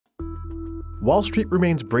Wall Street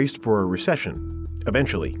remains braced for a recession,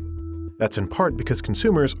 eventually. That's in part because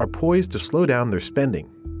consumers are poised to slow down their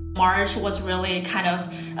spending. March was really kind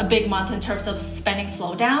of a big month in terms of spending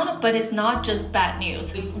slowdown, but it's not just bad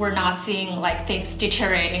news. We're not seeing like things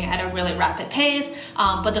deteriorating at a really rapid pace,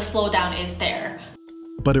 but the slowdown is there.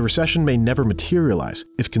 But a recession may never materialize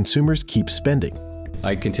if consumers keep spending.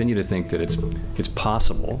 I continue to think that it's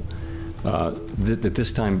possible that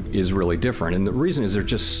this time is really different. And the reason is there's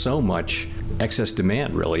just so much excess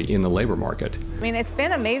demand, really, in the labor market. I mean, it's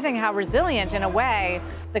been amazing how resilient, in a way,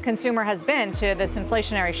 the consumer has been to this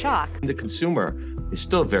inflationary shock. The consumer is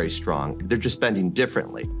still very strong. They're just spending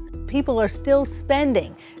differently. People are still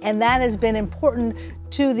spending, and that has been important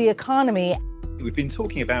to the economy. We've been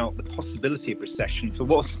talking about the possibility of recession for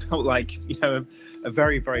what felt like, a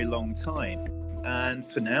very, very long time. And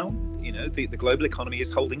for now, the global economy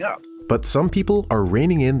is holding up. But some people are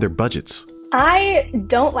reining in their budgets. I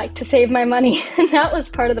don't like to save my money, and that was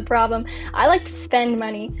part of the problem. I like to spend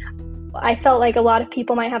money. I felt like a lot of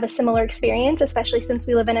people might have a similar experience, especially since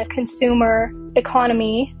we live in a consumer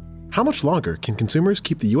economy. How much longer can consumers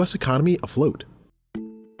keep the U.S. economy afloat?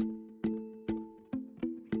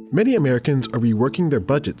 Many Americans are reworking their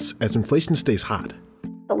budgets as inflation stays hot.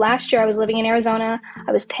 So last year I was living in Arizona,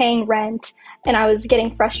 I was paying rent, and I was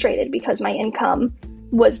getting frustrated because my income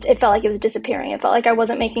it felt like it was disappearing. It felt like I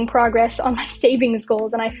wasn't making progress on my savings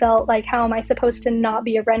goals, and I felt like, how am I supposed to not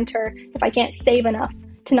be a renter if I can't save enough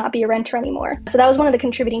to not be a renter anymore? So that was one of the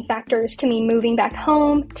contributing factors to me moving back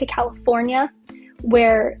home to California,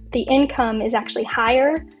 where the income is actually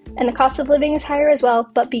higher and the cost of living is higher as well.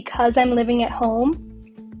 But because I'm living at home,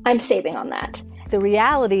 I'm saving on that. The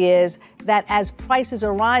reality is that as prices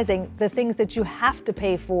are rising, the things that you have to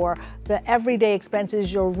pay for, the everyday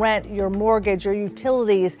expenses, your rent, your mortgage, your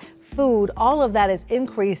utilities, food, all of that is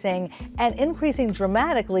increasing, and increasing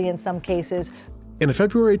dramatically in some cases. In a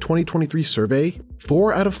February 2023 survey,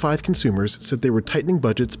 4 out of 5 consumers said they were tightening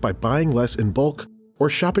budgets by buying less in bulk or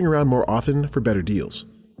shopping around more often for better deals.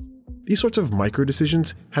 These sorts of micro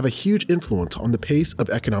decisions have a huge influence on the pace of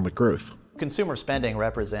economic growth. Consumer spending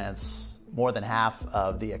represents more than half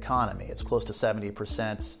of the economy. It's close to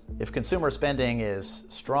 70%. If consumer spending is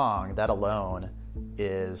strong, that alone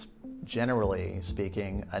is, generally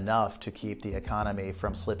speaking, enough to keep the economy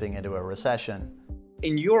from slipping into a recession.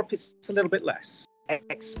 In Europe, it's a little bit less.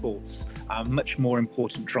 Exports are a much more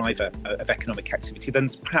important driver of economic activity than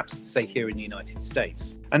perhaps, say, here in the United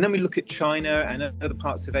States. And then we look at China and other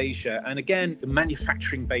parts of Asia, and again, the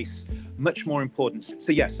manufacturing base, much more important.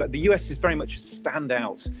 So yes, the US is very much a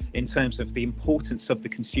standout in terms of the importance of the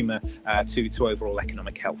consumer to overall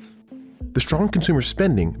economic health. The strong consumer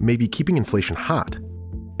spending may be keeping inflation hot.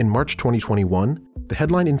 In March 2021, the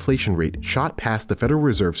headline inflation rate shot past the Federal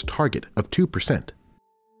Reserve's target of 2%.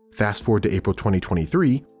 Fast forward to April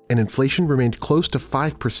 2023, and inflation remained close to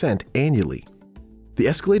 5% annually. The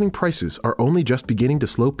escalating prices are only just beginning to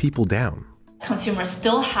slow people down. Consumers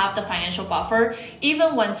still have the financial buffer.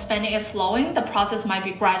 Even when spending is slowing, the process might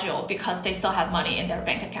be gradual because they still have money in their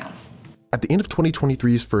bank accounts. At the end of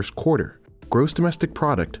 2023's first quarter, gross domestic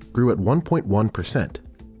product grew at 1.1%.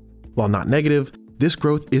 While not negative, this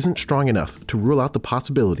growth isn't strong enough to rule out the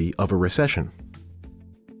possibility of a recession.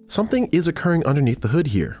 Something is occurring underneath the hood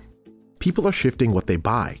here. People are shifting what they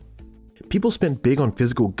buy. People spent big on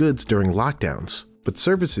physical goods during lockdowns, but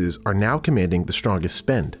services are now commanding the strongest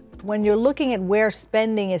spend. When you're looking at where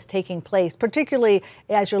spending is taking place, particularly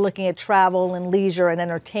as you're looking at travel and leisure and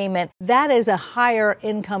entertainment, that is a higher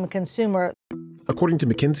income consumer. According to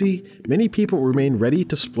McKinsey, many people remain ready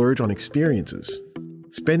to splurge on experiences.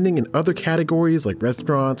 Spending in other categories like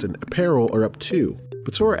restaurants and apparel are up too,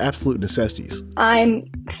 but so are absolute necessities. I'm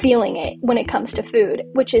feeling it when it comes to food,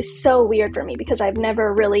 which is so weird for me because I've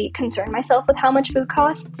never really concerned myself with how much food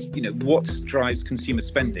costs. What drives consumer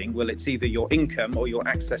spending? Well, it's either your income or your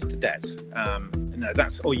access to debt.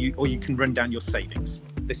 Or you can run down your savings.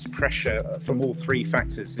 This pressure from all three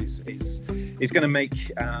factors is going to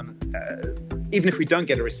make, even if we don't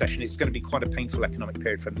get a recession, it's going to be quite a painful economic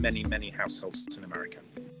period for many, many households in America.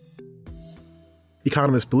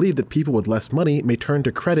 Economists believe that people with less money may turn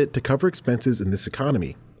to credit to cover expenses in this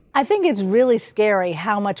economy. I think it's really scary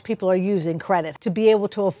how much people are using credit to be able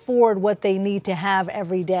to afford what they need to have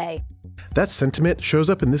every day. That sentiment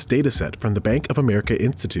shows up in this data set from the Bank of America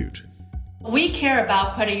Institute. We care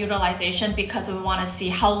about credit utilization because we want to see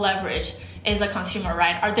how leveraged is a consumer,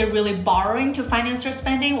 right? Are they really borrowing to finance their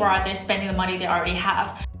spending, or are they spending the money they already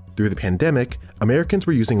have? Through the pandemic, Americans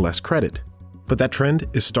were using less credit, but that trend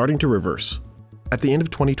is starting to reverse. At the end of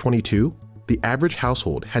 2022, the average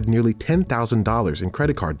household had nearly $10,000 in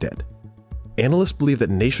credit card debt. Analysts believe that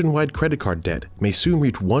nationwide credit card debt may soon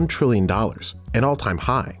reach $1 trillion, an all-time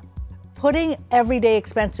high. Putting everyday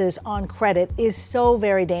expenses on credit is so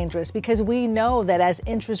very dangerous because we know that as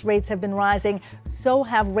interest rates have been rising, so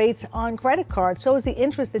have rates on credit cards. So is the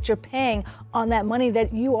interest that you're paying on that money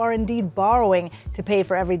that you are indeed borrowing to pay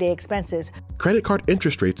for everyday expenses. Credit card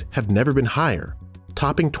interest rates have never been higher,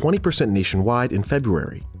 topping 20% nationwide in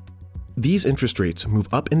February. These interest rates move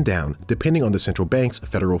up and down depending on the central bank's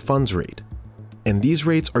federal funds rate. And these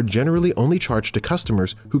rates are generally only charged to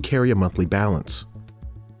customers who carry a monthly balance.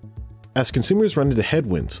 As consumers run into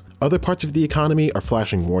headwinds, other parts of the economy are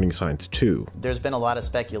flashing warning signs too. There's been a lot of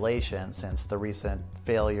speculation since the recent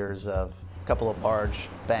failures of a couple of large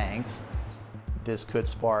banks. This could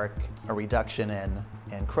spark a reduction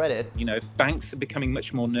in credit. You know, banks are becoming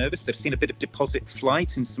much more nervous. They've seen a bit of deposit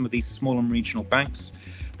flight in some of these small and regional banks.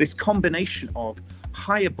 This combination of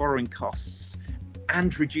higher borrowing costs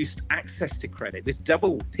and reduced access to credit, this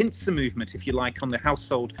double pincer movement, if you like, on the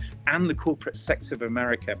household and the corporate sector of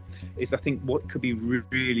America is, I think, what could be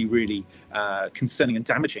really, really concerning and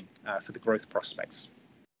damaging for the growth prospects.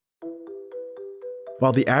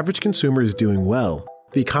 While the average consumer is doing well,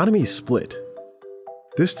 the economy is split.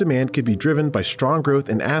 This demand could be driven by strong growth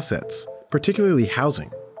in assets, particularly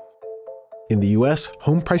housing. In the US,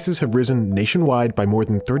 home prices have risen nationwide by more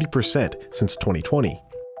than 30% since 2020.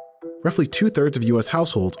 Roughly 2/3 of US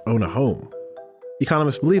households own a home.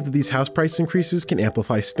 Economists believe that these house price increases can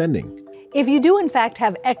amplify spending. If you do in fact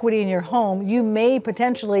have equity in your home, you may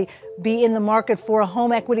potentially be in the market for a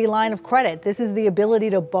home equity line of credit. This is the ability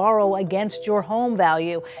to borrow against your home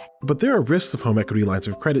value. But there are risks of home equity lines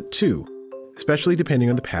of credit too, especially depending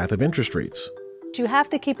on the path of interest rates. You have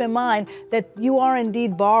to keep in mind that you are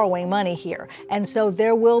indeed borrowing money here. And so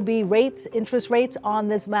there will be interest rates on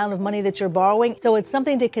this amount of money that you're borrowing. So it's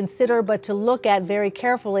something to consider, but to look at very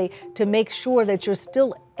carefully to make sure that you're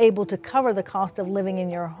still able to cover the cost of living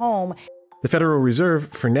in your home. The Federal Reserve,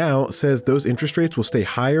 for now, says those interest rates will stay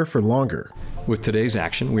higher for longer. With today's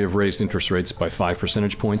action, we have raised interest rates by 5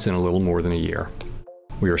 percentage points in a little more than a year.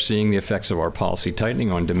 We are seeing the effects of our policy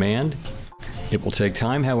tightening on demand. It will take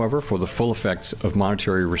time, however, for the full effects of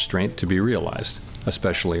monetary restraint to be realized,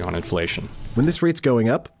 especially on inflation. When this rate's going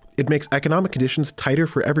up, it makes economic conditions tighter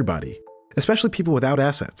for everybody, especially people without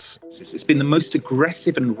assets. It's been the most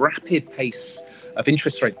aggressive and rapid pace of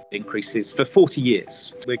interest rate increases for 40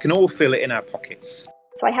 years. We can all feel it in our pockets.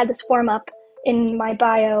 So I had this form up in my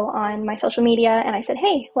bio on my social media, and I said,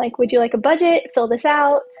 hey, would you like a budget? Fill this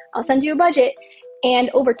out. I'll send you a budget.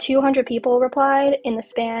 And over 200 people replied in the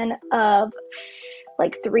span of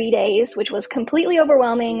 3 days, which was completely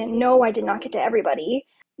overwhelming. No, I did not get to everybody.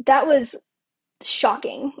 That was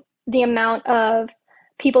shocking, the amount of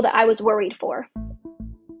people that I was worried for.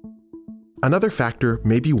 Another factor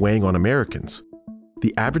may be weighing on Americans.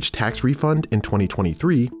 The average tax refund in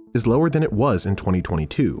 2023 is lower than it was in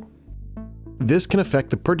 2022. This can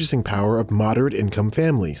affect the purchasing power of moderate income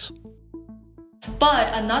families.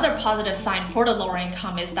 But another positive sign for the lower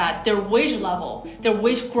income is that their wage level, their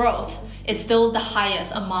wage growth is still the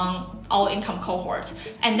highest among all income cohorts.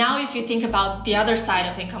 And now if you think about the other side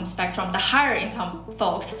of income spectrum, the higher income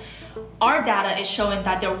folks, our data is showing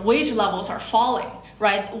that their wage levels are falling,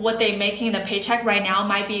 right? What they're making in the paycheck right now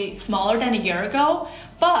might be smaller than a year ago,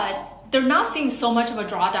 but they're not seeing so much of a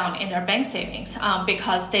drawdown in their bank savings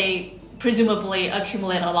because they presumably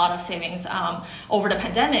accumulate a lot of savings over the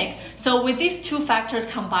pandemic. So with these two factors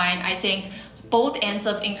combined, I think both ends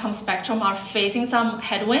of income spectrum are facing some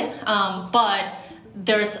headwind, but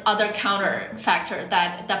there's other counter factor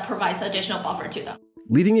that provides additional buffer to them.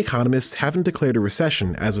 Leading economists haven't declared a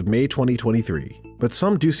recession as of May 2023, but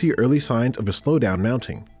some do see early signs of a slowdown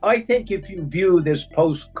mounting. I think if you view this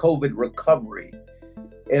post-COVID recovery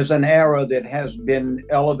as an era that has been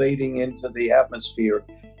elevating into the atmosphere,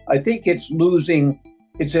 I think it's losing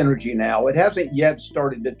its energy now. It hasn't yet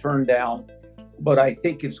started to turn down, but I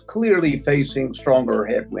think it's clearly facing stronger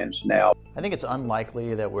headwinds now. I think it's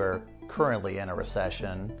unlikely that we're currently in a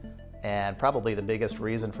recession, and probably the biggest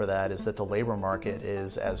reason for that is that the labor market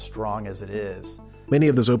is as strong as it is. Many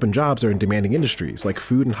of those open jobs are in demanding industries like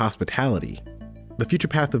food and hospitality. The future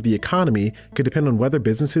path of the economy could depend on whether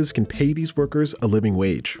businesses can pay these workers a living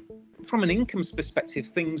wage. From an incomes perspective,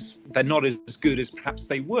 they're not as good as perhaps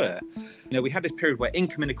they were. We had this period where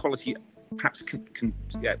income inequality perhaps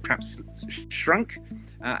perhaps shrunk.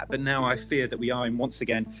 But now I fear that we are once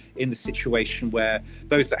again in the situation where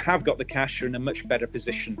those that have got the cash are in a much better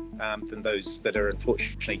position than those that are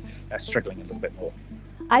unfortunately struggling a little bit more.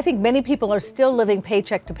 I think many people are still living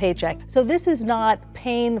paycheck to paycheck. So this is not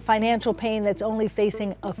pain, financial pain that's only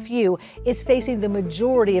facing a few. It's facing the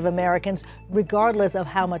majority of Americans, regardless of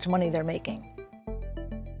how much money they're making.